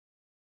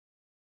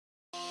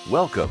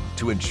Welcome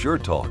to Insure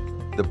Talk,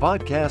 the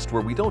podcast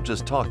where we don't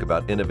just talk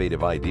about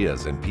innovative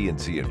ideas in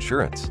P&C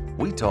insurance.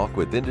 We talk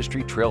with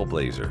industry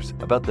trailblazers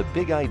about the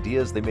big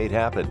ideas they made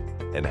happen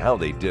and how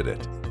they did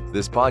it.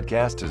 This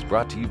podcast is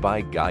brought to you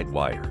by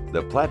Guidewire,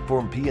 the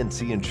platform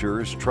P&C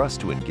insurers trust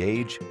to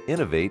engage,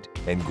 innovate,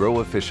 and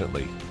grow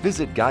efficiently.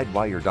 Visit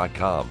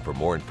Guidewire.com for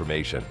more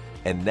information.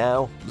 And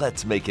now,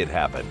 let's make it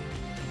happen.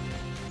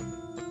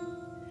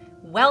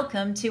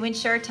 Welcome to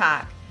Insure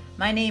Talk.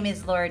 My name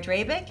is Laura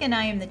Drabick, and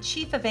I am the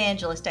Chief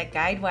Evangelist at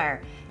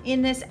Guidewire.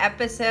 In this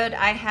episode,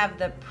 I have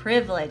the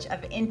privilege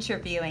of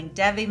interviewing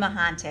Devi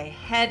Mahante,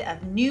 Head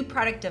of New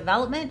Product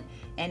Development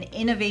and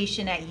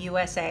Innovation at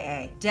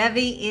USAA.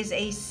 Devi is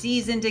a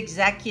seasoned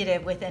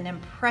executive with an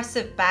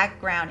impressive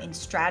background in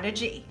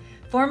strategy.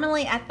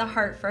 Formerly at The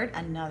Hartford,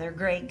 another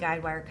great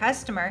Guidewire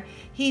customer,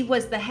 he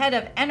was the head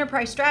of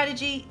enterprise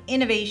strategy,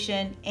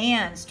 innovation,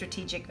 and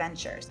strategic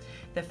ventures.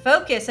 The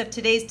focus of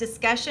today's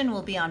discussion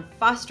will be on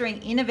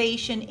fostering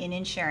innovation in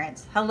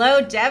insurance. Hello,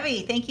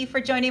 Devi. Thank you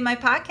for joining my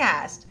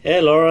podcast. Hey,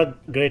 Laura.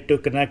 Great to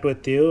connect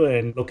with you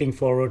and looking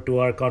forward to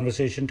our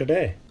conversation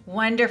today.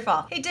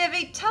 Wonderful. Hey,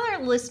 Devi, tell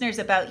our listeners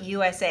about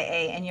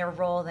USAA and your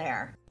role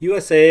there.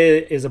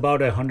 USAA is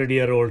about a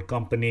 100-year-old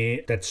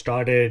company that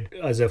started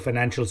as a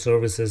financial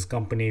services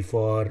company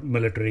for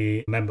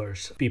military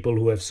members, people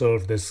who have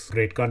served this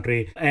great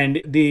country.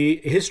 And the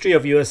history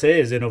of USAA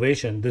is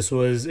innovation. This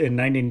was in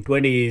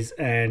 1920s,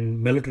 and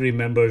military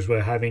members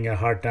were having a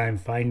hard time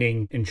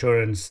finding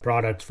insurance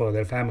products for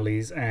their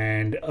families.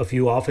 And a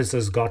few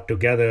officers got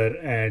together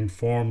and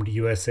formed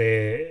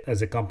USAA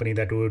as a company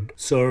that would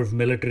serve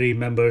military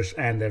members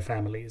and their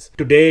families.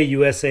 Today,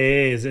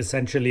 USAA is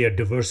essentially a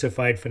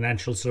diversified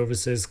financial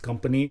services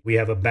company. We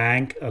have a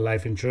bank, a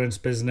life insurance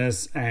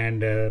business,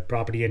 and a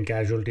property and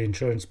casualty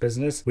insurance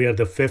business. We are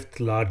the fifth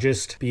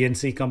largest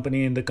P&C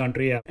company in the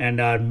country, and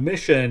our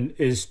mission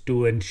is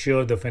to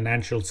ensure the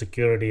financial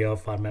security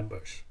of our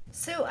members.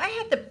 So I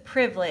had the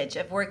privilege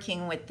of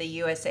working with the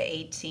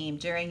USAA team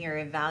during your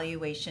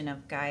evaluation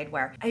of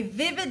Guidewire. I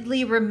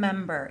vividly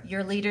remember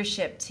your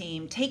leadership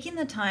team taking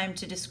the time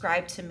to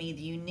describe to me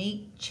the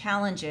unique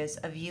challenges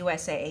of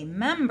USAA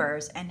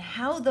members and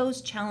how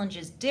those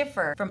challenges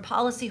differ from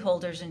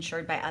policyholders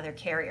insured by other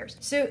carriers.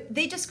 So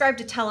they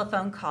described a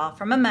telephone call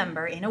from a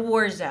member in a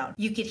war zone.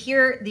 You could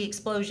hear the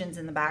explosions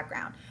in the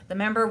background. The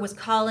member was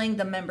calling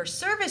the member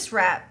service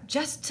rep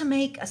just to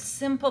make a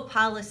simple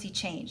policy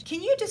change.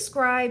 Can you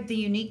describe the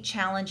unique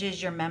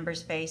challenges your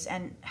members face,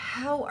 and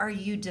how are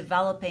you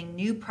developing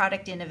new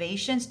product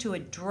innovations to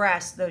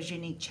address those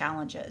unique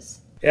challenges?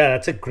 Yeah,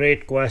 that's a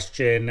great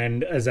question.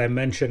 And as I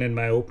mentioned in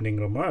my opening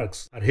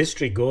remarks, our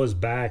history goes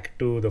back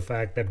to the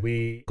fact that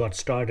we got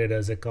started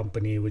as a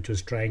company which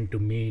was trying to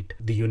meet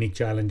the unique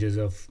challenges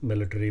of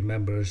military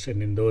members.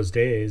 And in those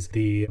days,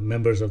 the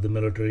members of the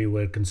military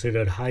were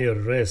considered higher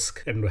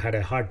risk and had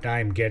a hard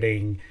time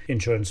getting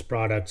insurance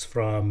products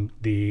from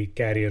the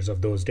carriers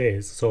of those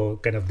days. So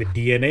kind of the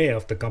DNA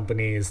of the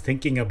company is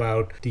thinking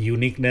about the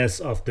uniqueness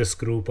of this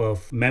group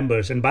of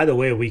members. And by the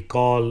way, we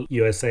call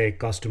USA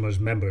customers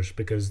members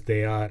because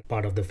they are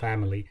part of the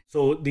family.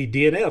 So the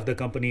DNA of the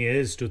company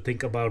is to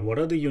think about what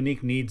are the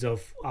unique needs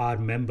of our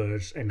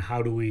members and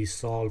how do we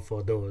solve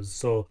for those.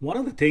 So one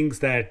of the things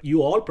that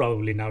you all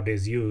probably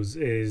nowadays use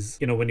is,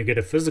 when you get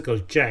a physical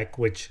check,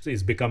 which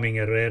is becoming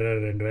a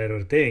rarer and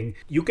rarer thing,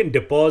 you can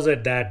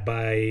deposit that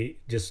by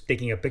just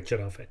taking a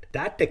picture of it.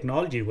 That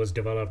technology was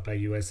developed by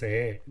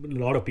USAA. A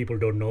lot of people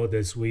don't know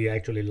this. We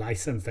actually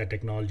licensed that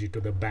technology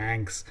to the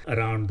banks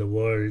around the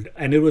world.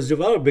 And it was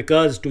developed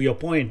because, to your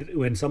point,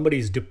 when somebody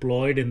is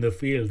deployed in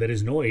the field, there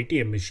is no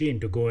ATM machine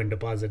to go and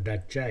deposit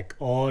that check,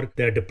 or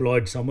they're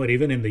deployed somewhere.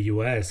 Even in the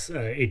US,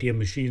 ATM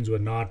machines were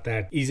not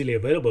that easily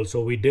available.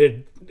 So we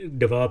did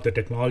develop the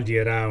technology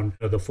around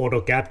the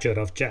photo capture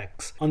of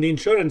checks. On the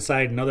insurance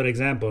side, another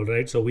example,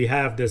 right? So we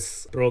have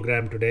this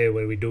program today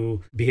where we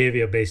do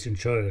behavior-based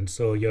insurance.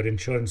 So your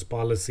insurance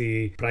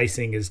policy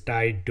pricing is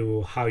tied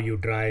to how you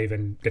drive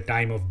and the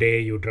time of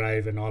day you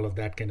drive and all of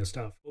that kind of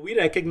stuff. We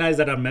recognize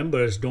that our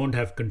members don't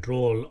have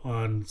control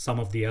on some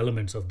of the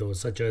elements of those,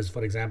 such as,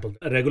 for example,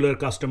 regular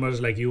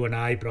customers like you and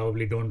I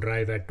probably don't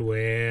drive at 2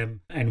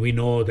 a.m. And we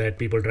know that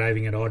people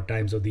driving at odd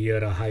times of the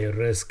year are higher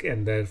risk,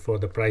 and therefore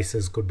the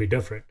prices could be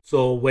different.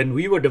 So when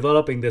we were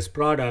developing this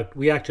product,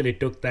 we actually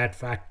took that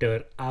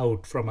factor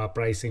out from our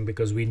pricing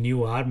because we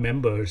knew our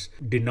members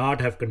did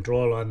not have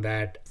control on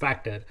that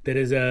factor. There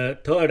is a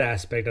third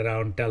aspect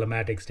around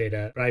telematics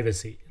data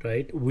privacy,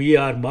 right? We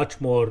are much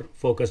more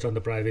focused on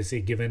the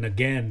privacy given,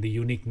 again, the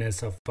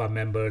uniqueness of our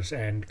members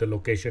and the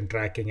location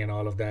tracking and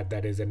all of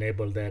that is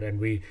enabled there. And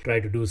we try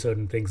to do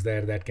certain things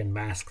there that can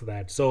mask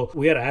that. So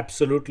we are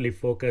absolutely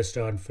focused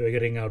on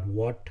figuring out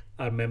what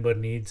our member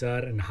needs are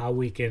and how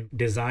we can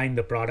design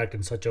the product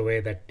in such a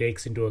way that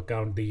takes into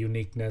account the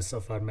uniqueness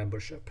of our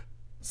membership.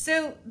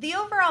 So, the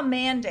overall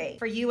mandate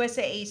for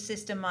USAA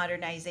System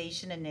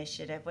Modernization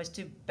Initiative was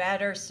to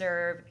better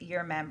serve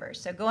your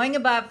members. So, going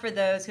above for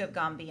those who have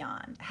gone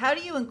beyond. How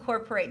do you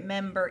incorporate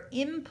member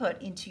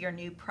input into your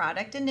new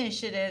product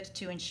initiatives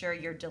to ensure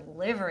you're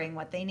delivering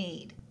what they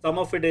need? Some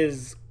of it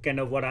is kind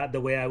of the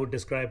way I would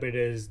describe it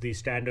is the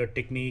standard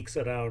techniques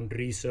around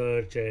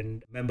research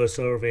and member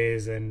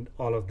surveys and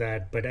all of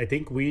that. But I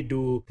think we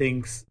do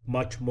things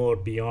much more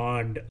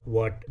beyond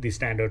what the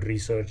standard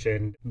research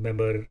and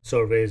member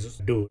surveys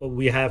do.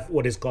 We have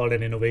what is called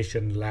an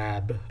innovation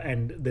lab.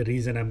 And the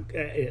reason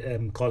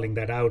I'm calling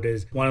that out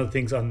is one of the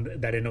things on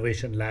that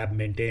innovation lab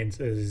maintains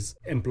is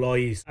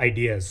employees'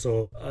 ideas.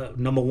 So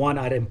number one,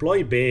 our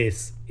employee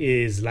base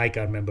is like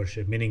our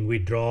membership, meaning we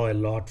draw a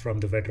lot from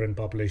the veteran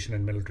population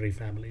and military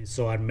families.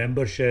 So our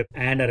membership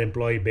and our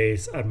employee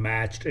base are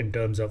matched in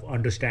terms of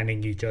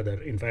understanding each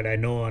other. In fact, I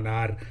know on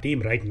our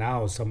team right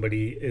now,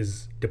 somebody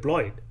is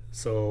deployed.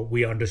 So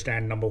we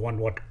understand, number one,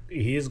 what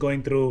he is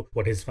going through,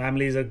 what his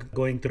families are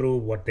going through,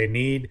 what they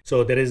need.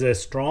 So there is a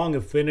strong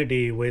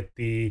affinity with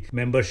the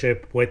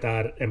membership, with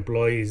our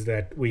employees,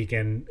 that we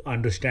can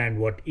understand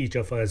what each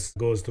of us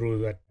goes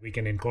through, that we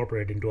can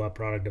incorporate into our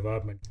product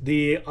development.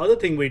 The other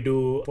thing we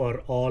do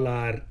for all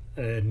our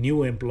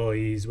new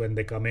employees when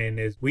they come in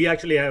is we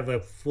actually have a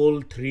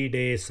full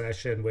 3-day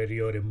session where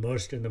you're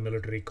immersed in the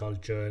military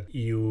culture.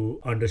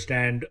 You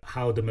understand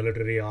how the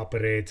military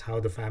operates, how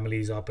the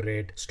families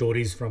operate,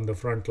 stories from the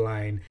front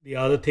line. The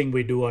other thing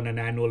we do on an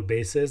annual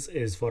basis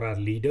is for our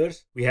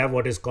leaders. We have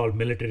what is called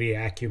military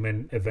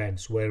acumen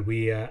events where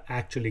we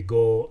actually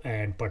go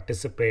and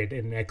participate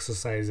in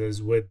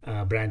exercises with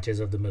branches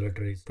of the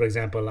military. For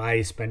example,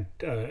 I spent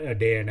a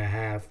day and a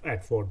half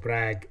at Fort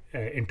Bragg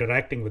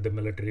interacting with the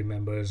military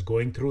members,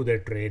 going through their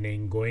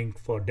training, going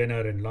for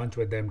dinner and lunch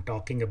with them,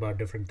 talking about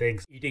different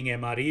things, eating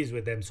MREs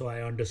with them. So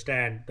I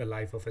understand the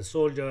life of a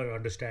soldier,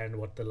 understand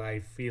what the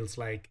life feels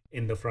like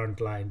in the front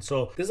line.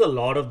 So there's a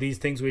lot of these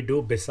things we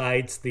do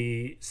besides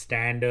the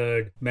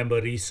standard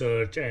member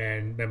research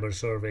and member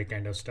survey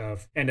kind of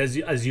stuff. And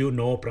as you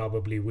know,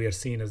 probably we are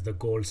seen as the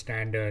gold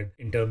standard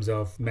in terms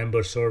of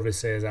member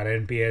services. Our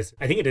NPS,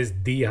 I think it is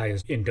the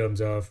highest in terms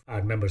of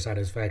our member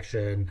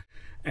satisfaction,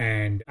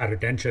 and our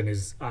retention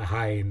is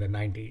high in the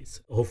 90s.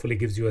 Hopefully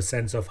gives you a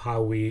sense of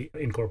how we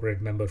incorporate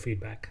member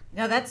feedback.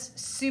 No, that's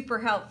super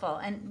helpful.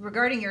 And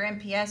regarding your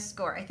NPS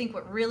score, I think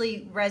what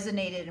really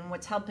resonated and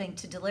what's helping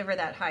to deliver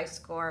that high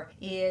score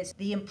is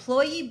the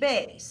employee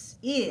base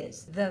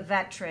is the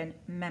veteran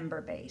member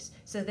base.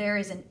 So there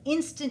is an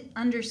instant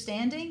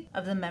understanding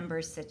of the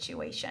member's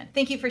situation.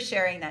 Thank you for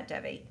sharing that,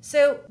 Devi.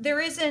 So there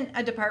isn't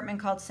a department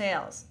called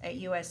sales at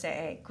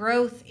USAA.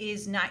 Growth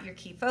is not your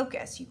key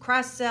focus. You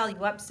cross-sell, you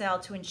upsell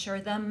to ensure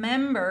the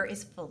member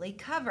is fully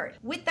covered.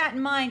 With that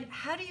in mind,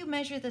 how do you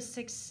measure the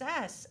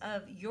success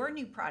of your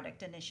new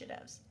product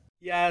initiatives?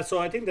 Yeah, so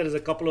I think there is a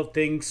couple of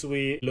things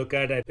we look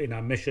at. In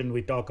our mission,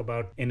 we talk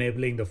about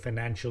enabling the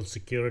financial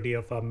security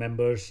of our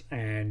members,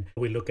 and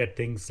we look at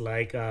things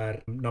like our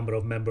number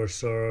of members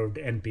served,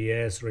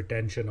 NPS,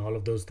 retention, all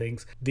of those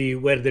things.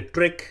 Where the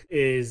trick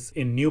is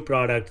in new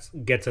products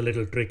gets a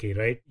little tricky,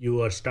 right?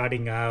 You are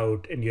starting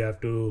out and you have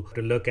to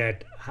look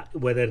at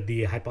whether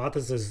the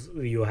hypothesis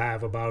you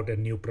have about a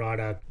new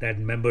product that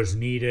members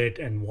need it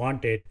and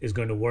want it is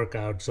going to work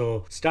out.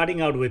 So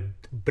starting out with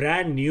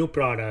brand new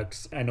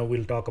products, I know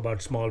we'll talk about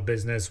small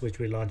business, which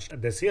we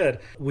launched this year.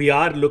 We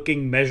are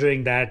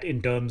measuring that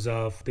in terms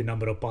of the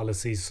number of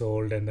policies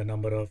sold and the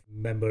number of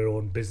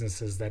member-owned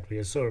businesses that we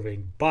are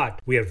serving.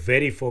 But we are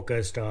very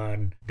focused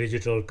on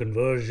digital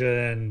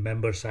conversion,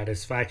 member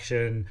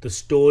satisfaction, the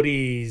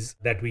stories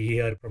that we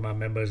hear from our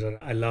members.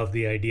 I love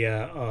the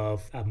idea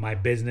of my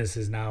business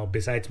is now,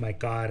 besides my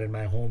car and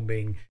my home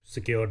being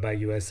secured by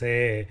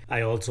USAA,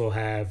 I also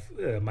have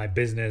my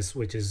business,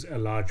 which is a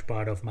large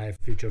part of my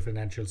future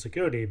financial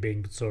security,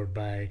 being served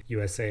by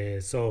USAA.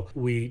 So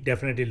we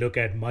definitely look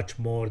at much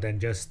more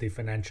than just the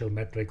financial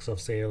metrics of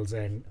sales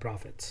and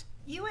profits.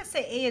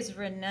 USAA is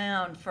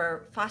renowned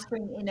for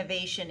fostering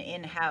innovation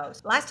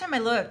in-house. Last time I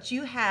looked,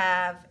 you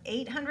have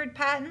 800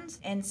 patents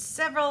and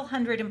several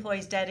hundred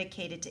employees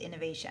dedicated to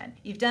innovation.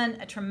 You've done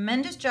a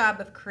tremendous job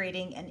of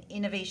creating an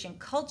innovation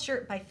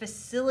culture by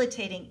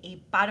facilitating a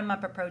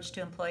bottom-up approach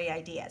to employee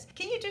ideas.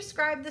 Can you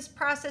describe this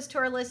process to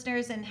our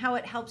listeners and how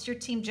it helps your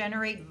team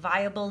generate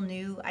viable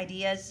new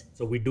ideas?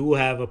 So we do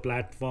have a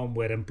platform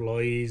where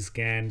employees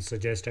can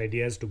suggest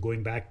ideas. To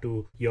going back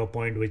to your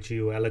point, which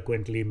you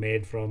eloquently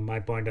made from my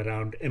point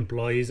around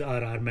employees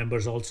are our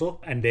members also,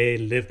 and they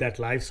live that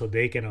life so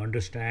they can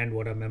understand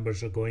what our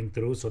members are going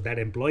through. So that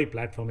employee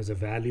platform is a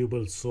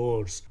valuable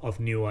source of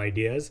new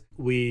ideas.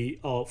 We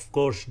of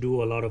course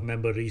do a lot of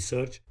member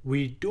research.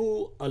 We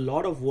do a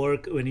lot of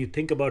work when you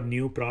think about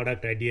new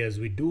product ideas.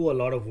 We do a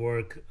lot of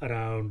work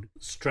around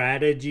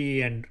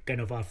strategy and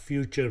kind of our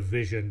future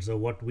vision. So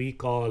what we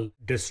call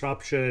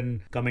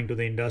disruption coming to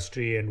the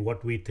industry and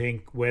what we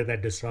think where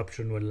that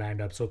disruption will land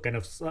up. So kind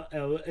of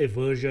a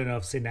version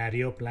of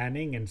scenario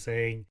planning and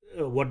saying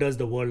what does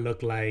the world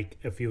look like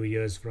a few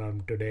years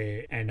from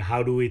today, and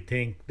how do we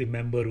think the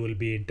member will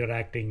be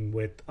interacting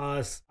with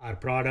us, our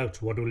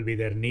products, what will be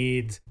their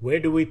needs, where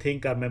do we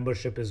think our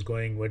membership is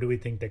going, where do we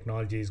think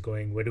technology is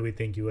going, where do we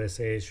think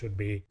USA should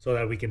be, so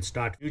that we can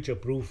start future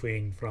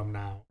proofing from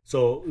now.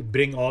 So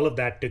bring all of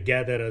that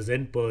together as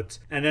inputs,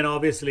 and then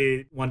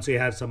obviously once we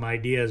have some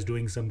ideas,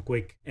 doing some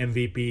quick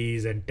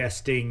MVPs and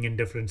testing in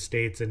different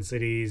states and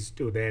cities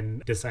to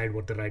then decide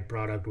what the right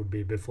product would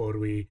be before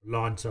we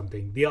launch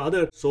something. The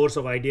other source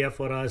of idea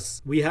for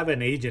us, we have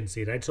an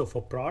agency, right? So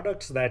for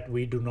products that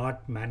we do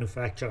not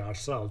manufacture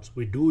ourselves,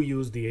 we do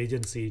use the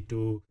agency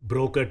to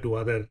broker to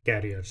other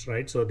carriers,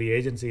 right? So the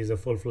agency is a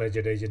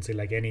full-fledged agency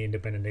like any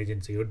independent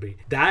agency would be.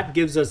 That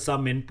gives us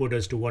some input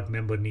as to what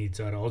member needs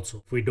are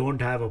also. If we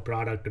don't have a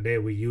product today,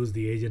 we use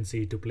the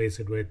agency to place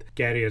it with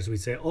carriers. We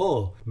say,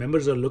 oh,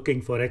 members are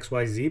looking for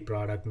XYZ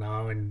product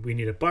now and we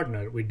need a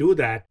partner. We do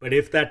that. But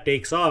if that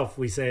takes off,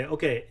 we say,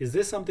 okay, is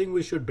this something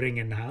we should bring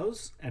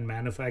in-house and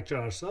manufacture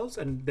ourselves?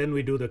 And then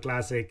we do the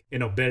classic,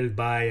 build,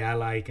 buy,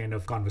 ally kind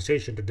of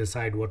conversation to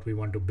decide what we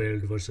want to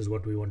build versus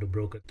what we want to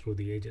broker through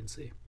the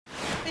agency.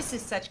 This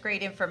is such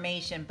great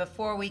information.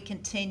 Before we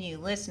continue,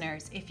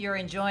 listeners, if you're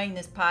enjoying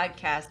this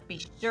podcast,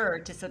 be sure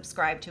to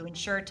subscribe to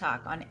Insure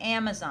Talk on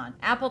Amazon,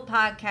 Apple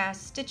Podcasts,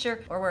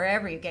 Stitcher, or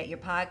wherever you get your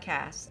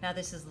podcasts. Now,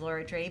 this is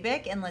Laura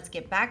Drabick, and let's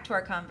get back to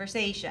our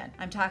conversation.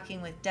 I'm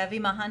talking with Devi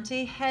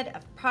Mohanty, Head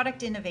of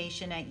Product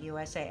Innovation at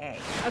USAA.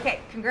 Okay,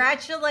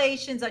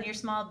 congratulations on your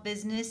small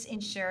business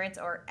insurance,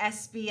 or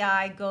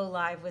SBI, go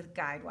live with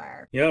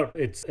Guidewire. Yeah,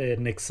 it's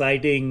an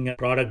exciting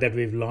product that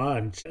we've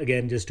launched.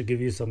 Again, just to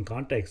give you some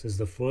context, it's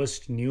the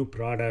first new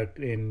product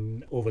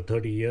in over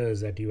 30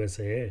 years at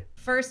USAA.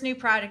 First new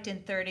product in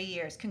 30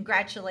 years.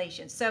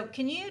 Congratulations. So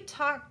can you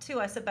talk to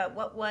us about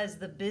what was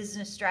the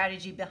business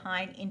strategy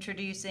behind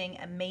introducing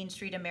a Main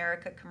Street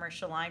America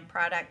commercial line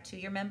product to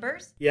your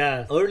members?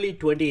 Yeah, early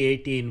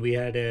 2018, we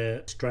had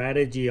a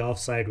strategy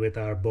offsite with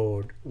our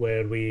board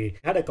where we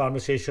had a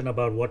conversation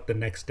about what the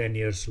next 10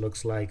 years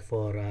looks like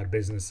for our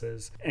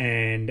businesses.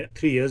 And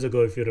 3 years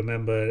ago, if you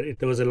remember,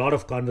 there was a lot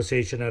of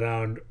conversation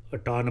around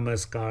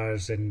autonomous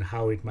cars and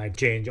how it might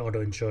change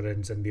auto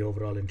insurance and the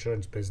overall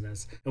insurance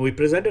business. And we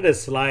presented a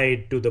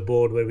slide to the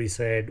board where we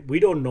said, we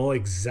don't know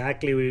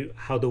exactly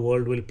how the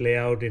world will play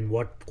out in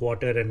what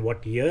quarter and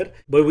what year,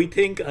 but we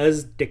think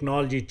as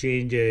technology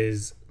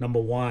changes,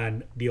 number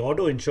one, the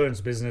auto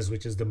insurance business,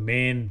 which is the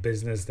main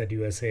business that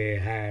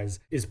USAA has,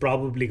 is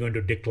probably going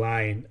to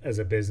decline as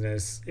a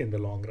business in the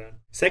long run.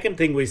 Second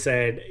thing we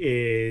said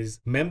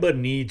is member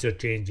needs are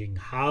changing.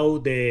 How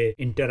they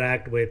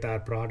interact with our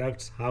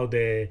products, how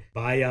they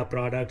buy our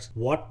products,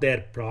 what their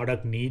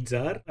product needs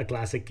are. A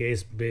classic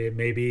case,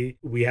 maybe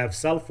we have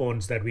cell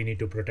phones that we need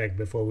to protect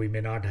before we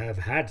may not have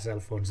had cell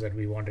phones that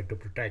we wanted to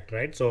protect,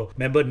 right? So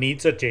member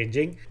needs are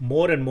changing.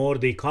 More and more,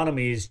 the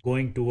economy is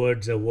going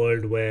towards a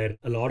world where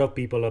a lot of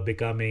people are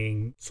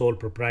becoming sole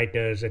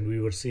proprietors, and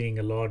we were seeing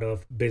a lot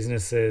of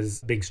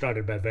businesses being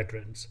started by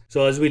veterans.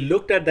 So as we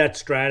looked at that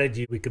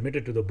strategy, we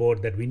committed to the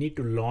board that we need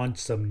to launch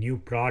some new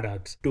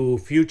products to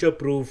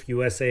future-proof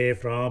USA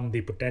from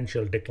the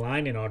potential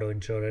decline in auto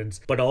insurance,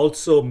 but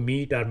also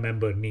meet our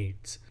member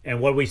needs. And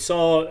what we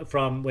saw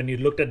from when you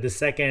looked at the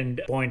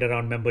second point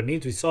around member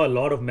needs, we saw a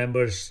lot of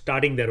members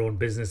starting their own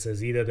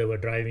businesses. Either they were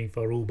driving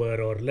for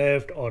Uber or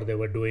Lyft, or they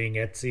were doing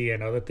Etsy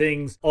and other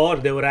things, or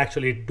they were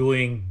actually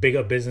doing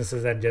bigger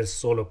businesses than just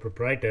solo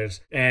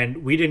proprietors.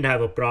 And we didn't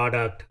have a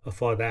product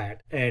for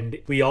that. And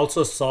we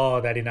also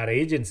saw that in our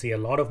agency, a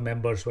lot of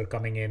members were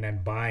coming in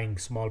and buying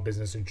small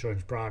business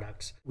insurance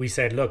products. We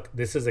said, look,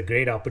 this is a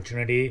great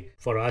opportunity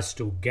for us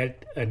to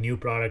get a new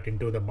product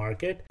into the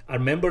market. Our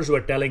members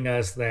were telling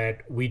us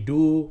that we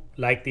do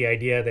like the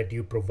idea that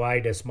you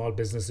provide a small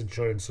business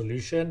insurance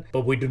solution,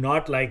 but we do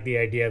not like the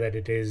idea that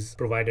it is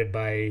provided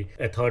by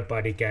a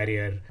third-party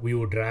carrier. We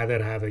would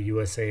rather have a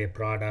USA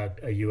product,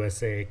 a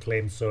USA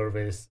claim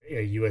service,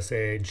 a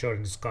USA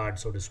insurance card,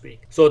 so to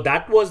speak. So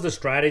that was the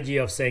strategy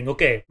of saying,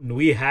 okay,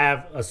 we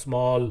have a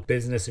small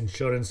business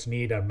insurance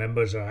need. Our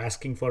members are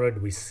asking for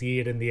it. We see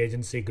it in the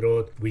agency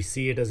growth. We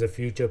see it as a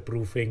future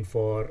proofing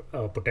for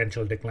a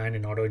potential decline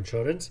in auto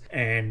insurance.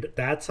 And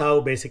that's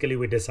how basically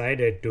we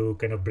decided to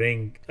kind of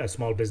bring a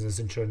small business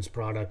insurance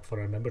product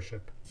for our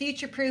membership.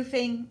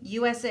 Future-proofing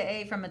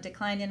USAA from a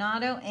decline in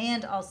auto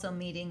and also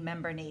meeting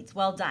member needs.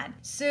 Well done.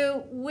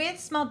 So with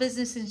small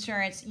business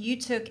insurance, you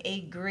took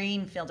a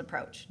greenfield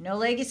approach. No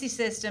legacy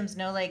systems,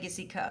 no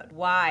legacy code.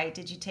 Why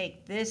did you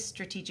take this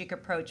strategic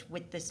approach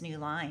with this new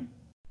line?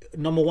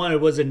 Number one, it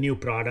was a new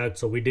product,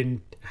 so we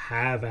didn't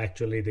have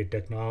actually the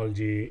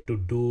technology to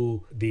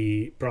do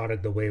the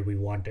product the way we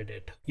wanted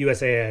it.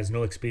 USAA has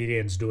no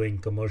experience doing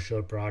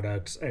commercial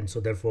products, and so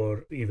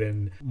therefore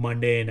even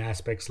mundane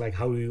aspects like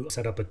how you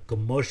set up a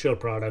commercial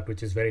product,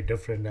 which is very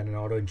different than an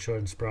auto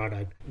insurance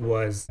product,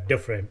 was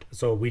different.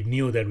 So we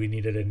knew that we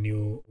needed a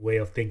new way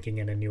of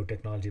thinking and a new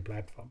technology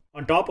platform.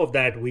 On top of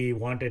that, we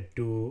wanted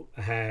to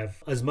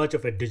have as much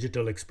of a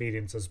digital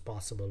experience as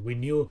possible. We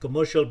knew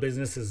commercial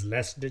business is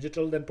less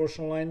digital than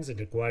personal lines. It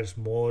requires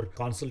more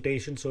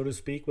consultation, so to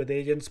speak, with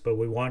agents, but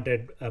we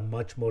wanted a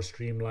much more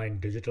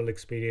streamlined digital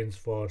experience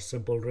for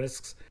simple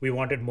risks. We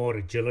wanted more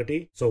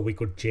agility so we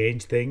could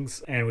change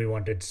things, and we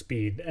wanted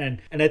speed.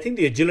 And I think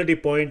the agility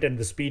point and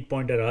the speed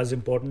point are as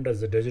important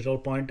as the digital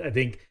point. I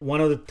think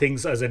one of the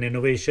things as an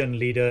innovation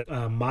leader,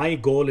 my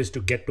goal is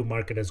to get to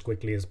market as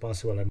quickly as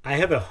possible. And I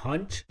have a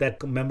hunch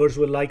that members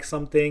will like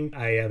something.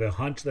 I have a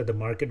hunch that the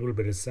market will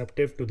be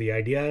receptive to the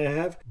idea I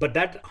have. But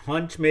that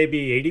hunch may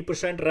be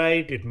 80%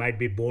 right. It might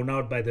be borne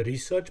out by the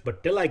research.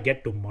 But till I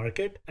get to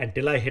market,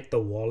 until I hit the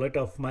wallet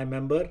of my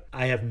member,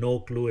 I have no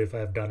clue if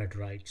I've done it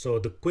right. So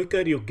the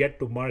quicker you get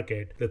to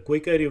market, the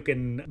quicker you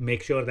can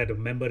make sure that a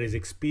member is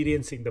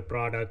experiencing the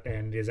product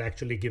and is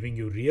actually giving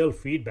you real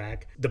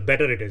feedback, the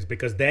better it is,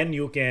 because then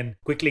you can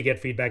quickly get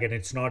feedback and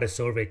it's not a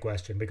survey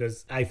question.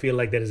 Because I feel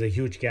like there is a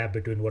huge gap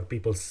between what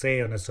people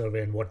say on a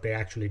survey and what they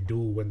actually do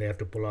when they have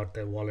to pull out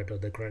their wallet or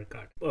their credit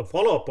card. A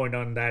follow-up point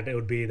on that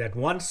would be that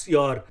once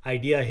your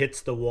idea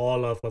hits the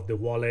wall of the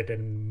wallet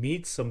and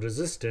meets some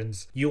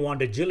resistance, you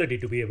want agility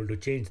to be able to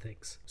change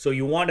things. So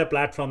you want a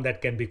platform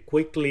that can be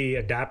quickly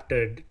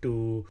adapted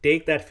to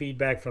take that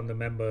feedback from the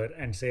member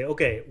and say,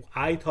 okay,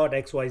 I thought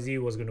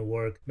XYZ was going to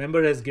work.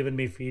 Member has given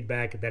me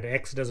feedback that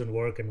X doesn't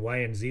work and Y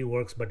and Z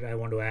works, but I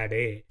want to add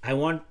A. I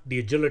want the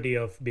agility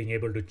of being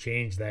able to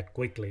change that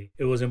quickly.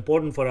 It was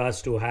important for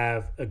us to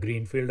have a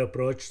greenfield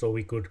approach, so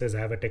we could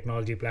have a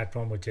technology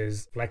platform which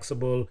is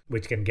flexible,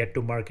 which can get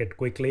to market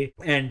quickly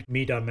and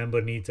meet our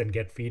member needs and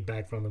get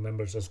feedback from the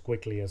members as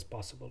quickly as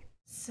possible.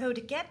 So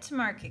to get to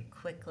market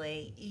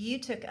quickly, you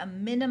took a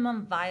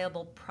minimum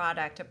viable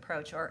product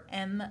approach, or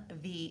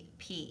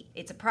MVP.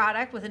 It's a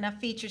product with enough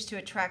features to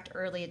attract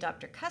early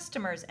adopter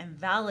customers and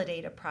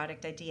validate a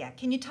product idea.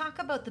 Can you talk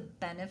about the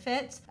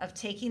benefits of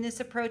taking this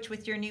approach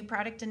with your new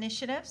product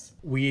initiatives?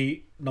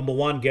 We, number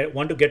one,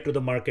 want to get to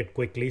the market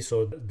quickly.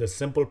 So the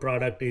simple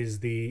product is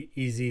the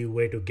easy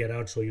way to get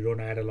out, so you don't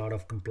add a lot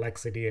of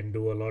complexity and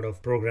do a lot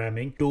of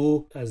programming.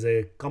 Two, as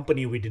a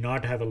company, we did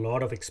not have a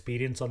lot of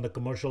experience on the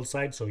commercial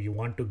side, so you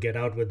want to get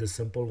out with the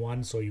simple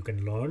one so you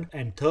can learn.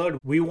 And third,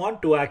 we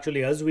want to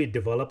actually, as we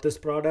develop this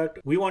product,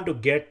 we want to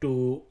get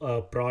to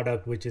a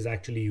product which is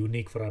actually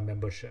unique for our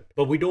membership.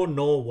 But we don't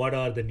know what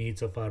are the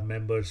needs of our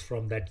members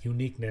from that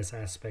uniqueness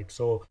aspect.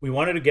 So we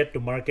wanted to get to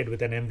market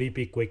with an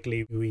MVP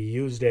quickly. We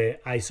used a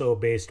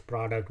ISO-based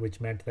product, which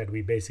meant that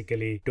we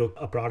basically took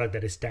a product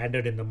that is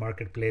standard in the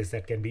marketplace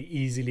that can be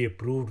easily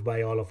approved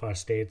by all of our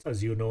states.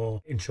 As you know,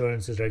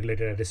 insurance is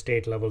regulated at a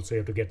state level, so you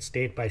have to get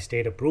state by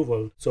state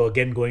approval. So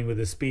again, going with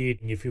the speed,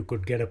 if you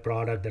could get a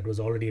product that was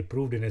already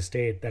approved in a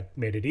state, that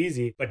made it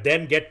easy. But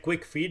then get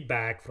quick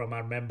feedback from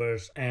our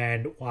members.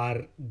 And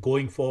our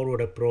going forward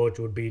approach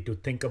would be to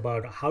think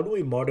about how do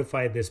we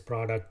modify this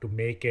product to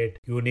make it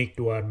unique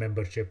to our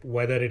membership,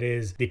 whether it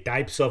is the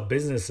types of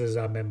businesses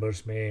our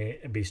members may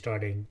be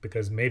starting,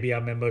 because maybe our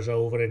members are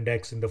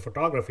over-indexed in the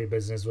photography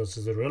business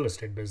versus the real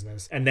estate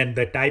business. And then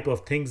the type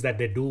of things that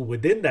they do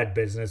within that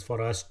business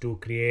for us to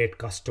create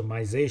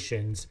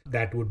customizations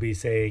that would be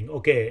saying,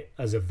 okay,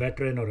 as a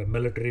veteran or a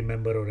military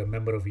member or a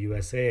member of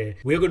USA,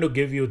 we're going to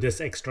give you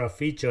this extra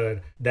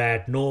feature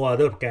that no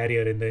other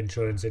carrier in the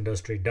insurance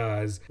industry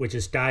does, which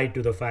is tied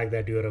to the fact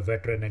that you're a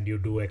veteran and you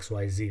do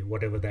XYZ,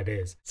 whatever that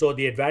is. So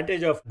the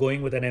advantage of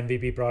going with an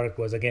MVP product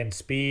was, again,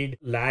 speed,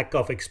 lack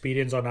of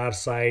experience on our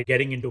side,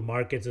 getting into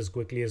markets as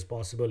quickly as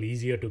possible,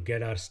 easier to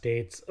get our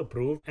states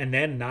approved. And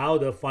then now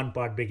the fun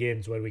part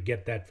begins where we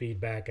get that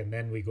feedback and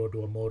then we go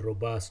to a more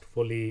robust,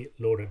 fully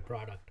loaded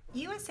product.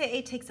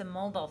 USAA takes a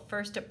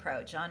mobile-first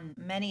approach on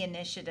many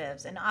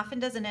initiatives and often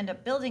doesn't end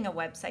up building a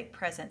website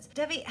presence.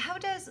 Devi, how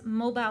does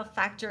mobile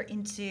factor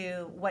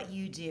into what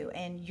you do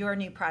and your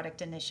new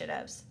product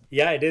initiatives?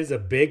 Yeah, it is a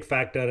big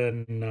factor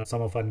in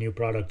some of our new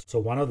products. So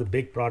one of the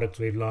big products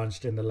we've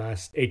launched in the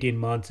last 18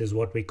 months is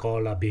what we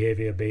call a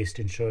behavior-based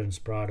insurance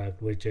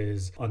product, which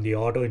is on the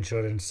auto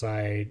insurance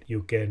side,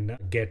 you can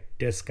get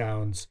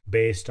discounts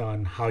based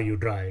on how you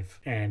drive.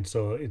 And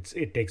so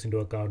it takes into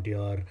account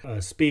your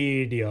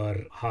speed,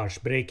 your harsh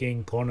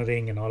braking,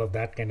 cornering, and all of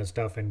that kind of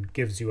stuff, and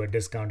gives you a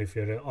discount. If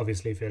you're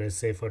a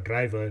safer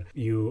driver,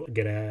 you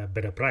get a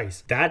better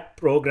price. That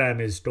program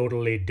is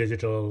totally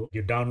digital.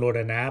 You download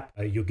an app,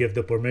 you give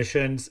the permission,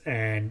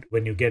 and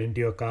when you get into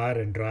your car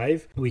and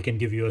drive, we can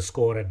give you a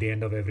score at the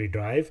end of every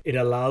drive. It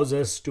allows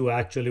us to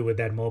actually, with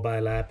that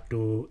mobile app,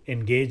 to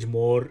engage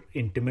more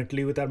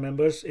intimately with our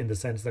members, in the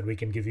sense that we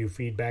can give you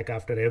feedback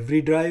after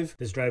every drive.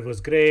 This drive was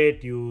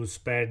great, you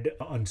sped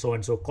on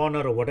so-and-so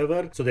corner or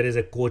whatever. So there is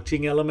a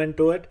coaching element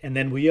to it. And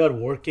then we are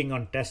working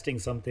on testing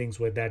some things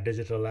with that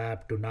digital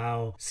app to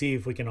now see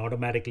if we can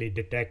automatically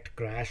detect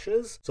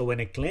crashes. So when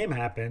a claim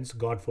happens,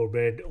 God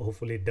forbid,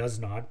 hopefully it does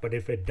not, but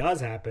if it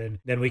does happen,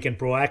 then we can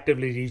proactively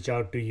proactively reach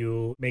out to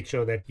you, make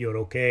sure that you're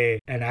okay,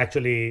 and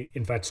actually,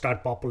 in fact,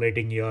 start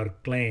populating your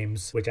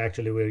claims, which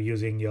actually we're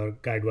using your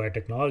Guidewire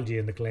technology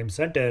in the claim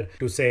center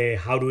to say,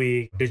 how do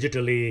we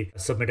digitally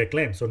submit a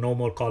claim? So no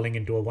more calling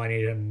into a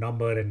 1-800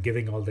 number and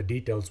giving all the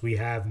details. We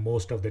have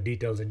most of the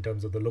details in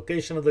terms of the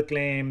location of the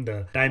claim,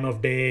 the time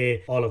of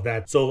day, all of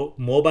that. So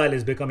mobile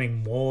is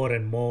becoming more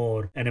and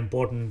more an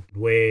important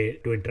way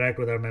to interact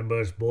with our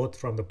members, both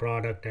from the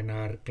product and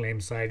our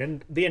claim side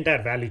and the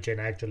entire value chain,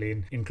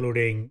 actually,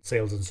 including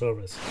sales and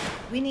service.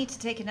 We need to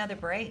take another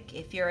break.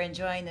 If you're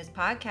enjoying this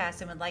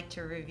podcast and would like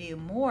to review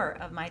more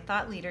of my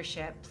thought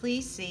leadership,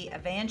 please see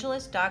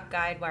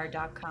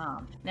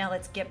evangelist.guidewire.com. Now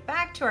let's get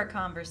back to our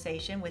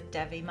conversation with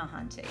Devi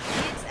Mohanty.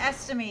 It's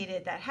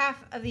estimated that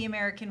half of the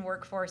American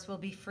workforce will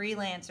be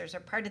freelancers or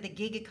part of the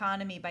gig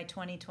economy by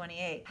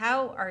 2028.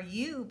 How are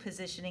you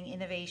positioning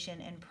innovation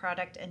and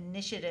product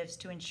initiatives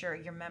to ensure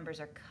your members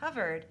are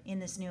covered in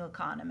this new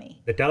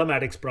economy? The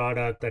telematics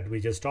product that we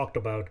just talked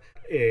about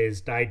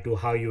is tied to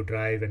how you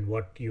drive and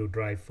what you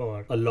drive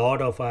for. A lot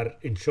of our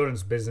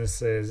insurance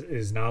businesses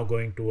is now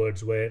going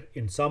towards where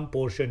in some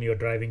portion you're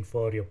driving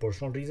for your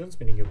personal reasons,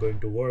 meaning you're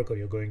going to work or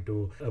you're going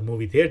to a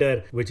movie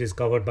theater, which is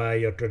covered by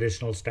your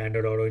traditional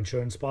standard auto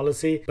insurance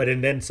policy. But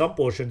in then some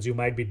portions you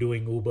might be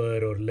doing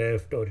Uber or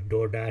Lyft or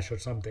DoorDash or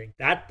something.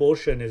 That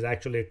portion is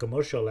actually a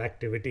commercial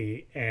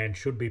activity and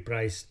should be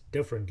priced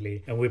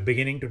differently. And we're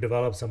beginning to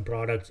develop some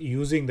products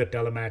using the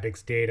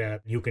telematics data.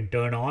 You can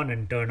turn on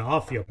and turn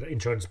off your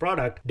insurance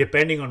product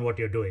depending on what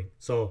you're doing.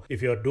 So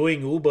if you're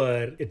doing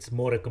Uber, it's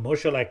more a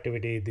commercial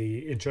activity.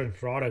 The insurance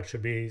product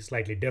should be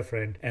slightly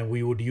different. And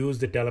we would use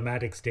the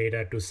telematics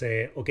data to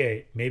say,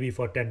 okay, maybe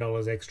for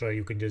 $10 extra,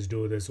 you can just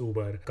do this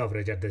Uber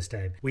coverage at this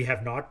time. We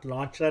have not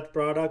launched that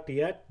product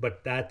yet,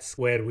 but that's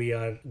where we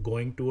are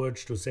going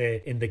towards to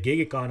say in the gig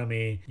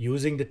economy,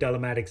 using the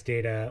telematics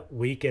data,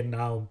 we can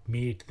now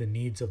meet the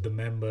needs of the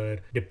member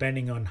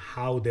depending on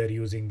how they're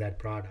using that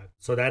product.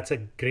 So that's a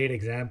great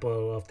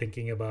example of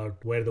thinking about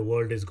where the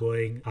world is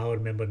going, how our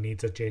member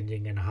needs are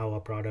changing, and how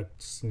our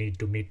products need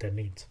to meet their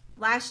needs.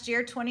 Last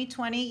year,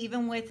 2020,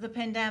 even with the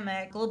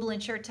pandemic, global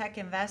insurtech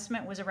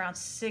investment was around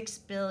 $6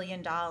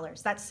 billion.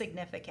 That's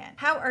significant.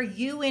 How are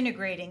you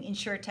integrating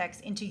insurtechs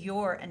into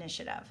your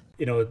initiative?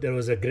 There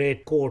was a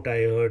great quote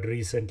I heard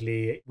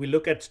recently. We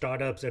look at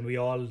startups and we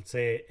all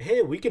say,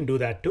 hey, we can do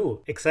that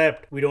too,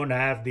 except we don't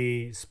have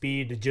the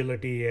speed,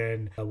 agility,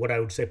 and what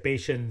I would say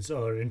patience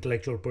or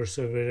intellectual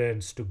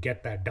perseverance to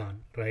get that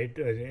done, right?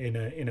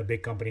 In a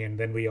big company. And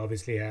then we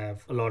obviously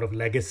have a lot of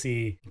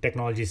legacy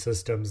technology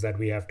systems that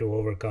we have to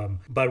overcome.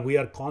 But we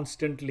are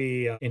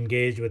constantly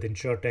engaged with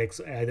insurtechs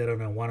either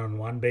on a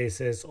one-on-one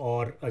basis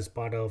or as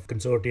part of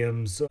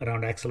consortiums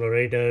around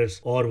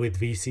accelerators or with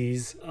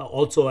VCs.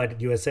 Also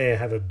at USA, I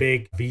have a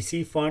big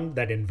VC fund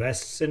that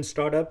invests in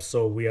startups.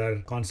 So we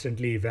are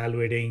constantly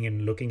evaluating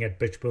and looking at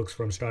pitch books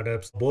from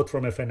startups, both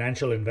from a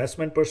financial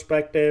investment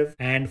perspective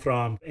and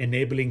from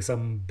enabling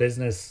some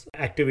business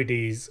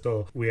activities.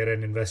 So we are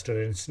an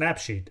investor in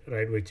Snapsheet,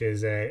 right, which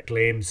is a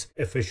claims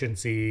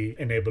efficiency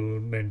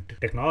enablement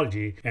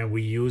technology. And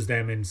we use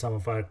them in some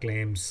of our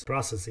claims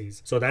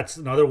processes. So that's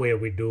another way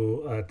we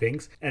do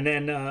things. And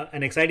then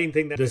an exciting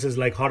thing that this is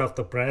like hot off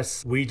the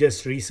press. We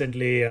just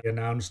recently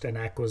announced an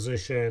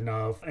acquisition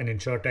of an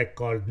insurtech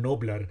called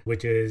Nobler,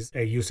 which is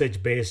a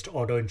usage-based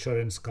auto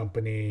insurance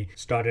company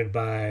started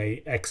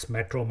by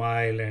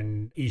ex-Metromile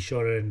and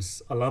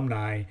Esurance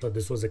alumni. So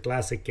this was a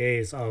classic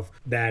case of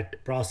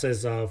that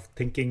process of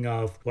thinking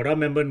of what our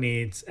member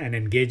needs and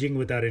engaging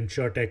with our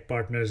insurtech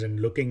partners and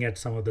looking at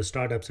some of the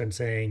startups and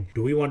saying,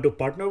 do we want to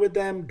partner with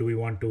them? Do we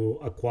want to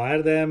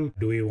acquire them?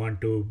 Do we want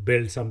to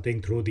build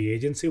something through the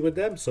agency with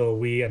them? So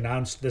we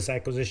announced this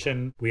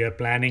acquisition. We are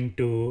planning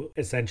to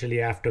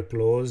essentially after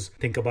close,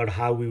 think about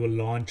how we will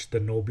launch the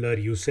Nobler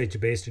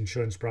usage-based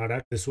insurance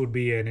product. This would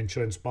be an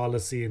insurance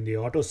policy in the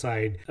auto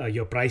side.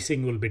 Your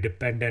pricing will be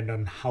dependent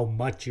on how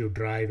much you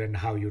drive and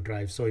how you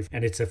drive.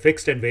 And it's a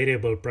fixed and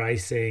variable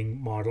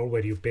pricing model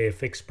where you pay a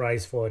fixed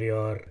price for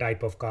your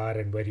type of car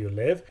and where you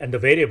live. And the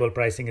variable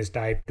pricing is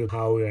tied to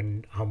how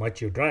and how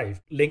much you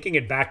drive. Linking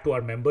it back to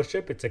our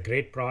membership, it's a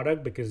great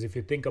product because if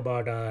you think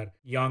about our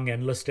young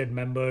enlisted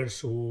members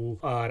who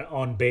are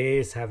on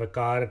base, have a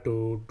car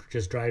to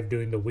just drive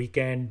during the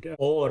weekend,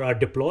 or are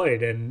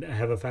deployed and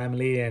have a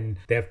family and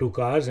they have 2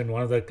 cars and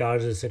one of the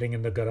cars is sitting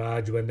in the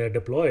garage when they're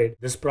deployed,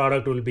 this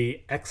product will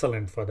be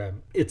excellent for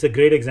them. It's a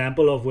great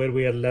example of where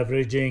we are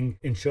leveraging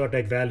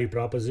insurtech value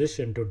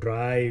proposition to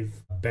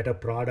drive a better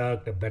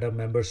product, a better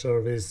member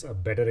service, a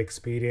better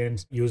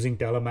experience using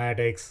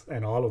telematics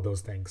and all of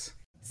those things.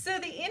 So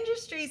the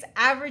industry industry's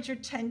average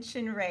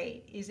retention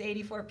rate is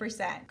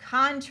 84%.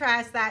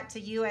 Contrast that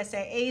to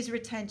USAA's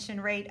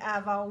retention rate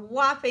of a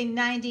whopping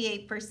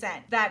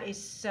 98%. That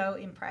is so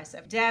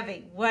impressive.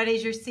 Devi, what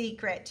is your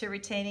secret to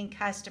retaining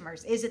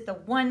customers? Is it the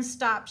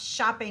one-stop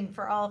shopping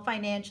for all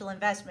financial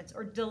investments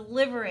or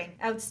delivering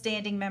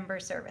outstanding member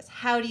service?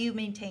 How do you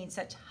maintain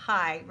such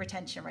high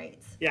retention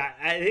rates? Yeah,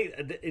 I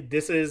think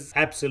this is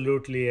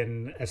absolutely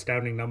an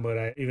astounding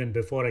number. Even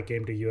before I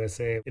came to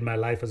USA, in my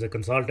life as a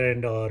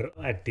consultant or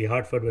at the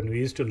Hartford, when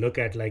we used to look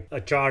at like a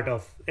chart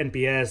of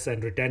NPS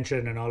and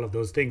retention and all of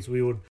those things,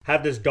 we would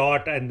have this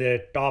dot in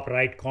the top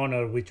right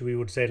corner, which we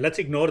would say, let's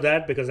ignore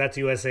that because that's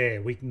USA.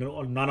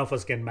 None of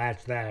us can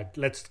match that.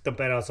 Let's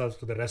compare ourselves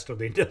to the rest of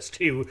the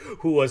industry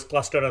who was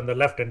clustered on the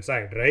left-hand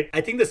side, right?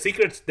 I think the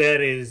secret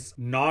there is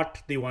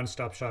not the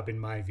one-stop shop in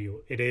my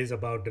view. It is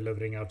about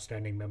delivering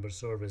outstanding member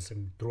service.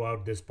 And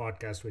throughout this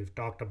podcast, we've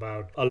talked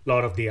about a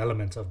lot of the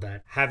elements of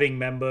that. Having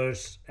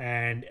members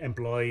and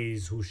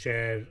employees who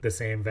share the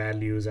same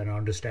values and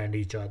understand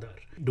each other.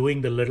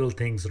 Doing the little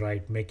things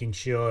right, making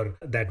sure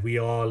that we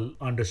all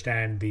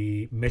understand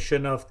the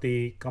mission of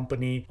the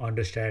company,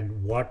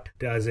 understand what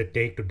does it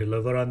take to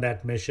deliver on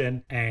that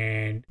mission,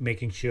 and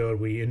making sure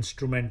we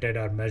instrumented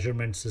our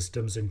measurement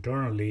systems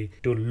internally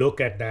to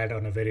look at that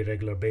on a very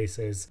regular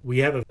basis. We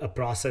have a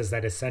process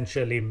that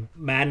essentially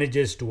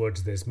manages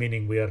towards this,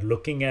 meaning we are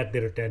looking at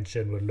the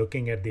retention, we're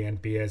looking at the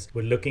NPS,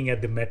 we're looking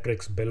at the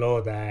metrics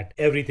below that,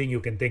 everything you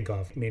can think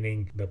of,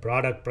 meaning the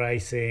product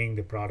pricing,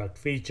 the product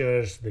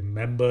features, the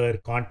member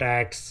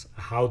contacts,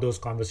 how those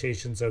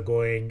conversations are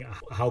going,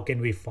 how can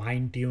we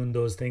fine-tune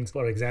those things.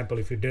 For example,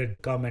 if you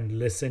did come and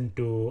listen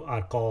to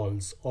our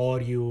calls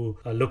or you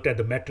looked at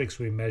the metrics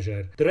we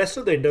measure, the rest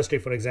of the industry,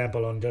 for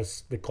example, on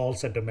just the call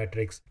center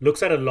metrics,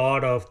 looks at a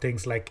lot of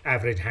things like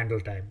average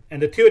handle time.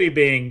 And the theory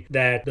being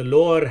that the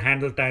lower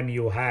handle time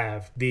you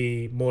have,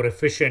 the more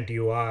efficient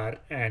you are,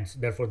 and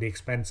therefore the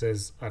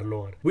expenses are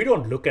lower. We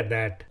don't look at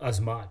that as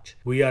much.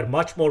 We are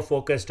much more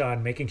focused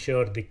on making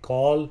sure the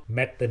call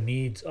met the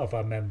needs of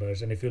our members.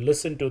 And if you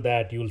listen to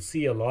that, you'll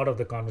see a lot of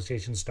the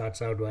conversation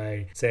starts out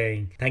by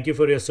saying, thank you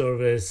for your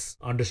service,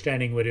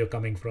 understanding where you're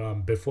coming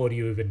from before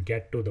you even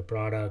get to the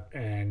product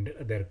and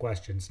their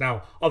questions.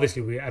 Now,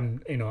 obviously,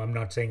 I'm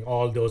not saying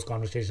all those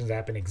conversations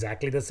happen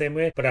exactly the same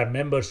way, but our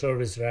member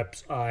service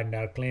reps and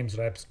our claims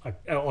reps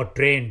are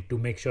trained to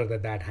make sure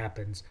that that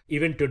happens.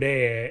 Even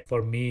today,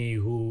 for me,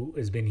 who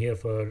has been here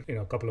for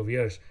a couple of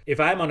years, if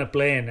I'm on a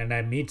plane and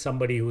I meet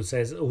somebody who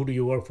says, who do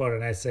you work for?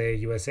 And I say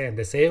USA, and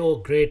they say, oh,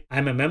 great,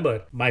 I'm a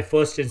member. My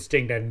first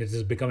instinct, and this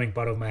is becoming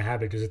part of my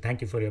habit, is to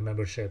thank you for your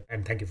membership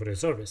and thank you for your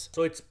service.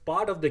 So it's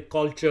part of the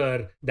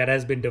culture that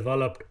has been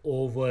developed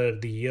over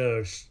the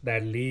years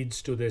that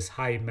leads to this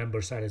high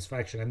member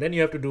satisfaction. And then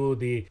you have to do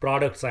the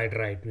product side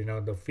right,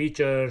 the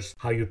features,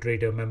 how you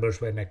treat your members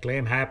when a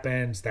claim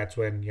happens. That's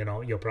when,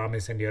 your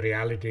promise and your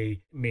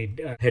reality meet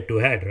head to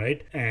head,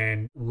 right?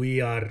 And we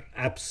are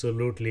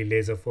absolutely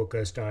laser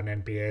focused on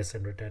NPS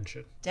and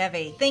retention.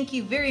 Devi, thank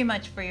you very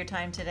much for your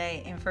time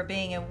today and for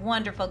being a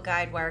wonderful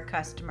Guidewire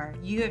customer.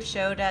 You have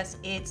showed us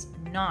it's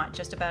not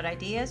just about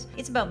ideas,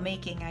 it's about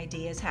making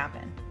ideas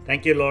happen.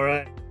 Thank you,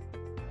 Laura.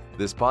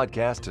 This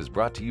podcast is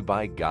brought to you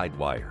by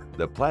Guidewire,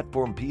 the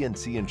platform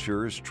P&C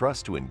insurers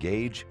trust to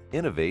engage,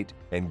 innovate,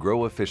 and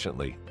grow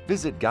efficiently.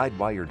 Visit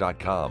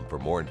guidewire.com for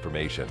more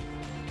information.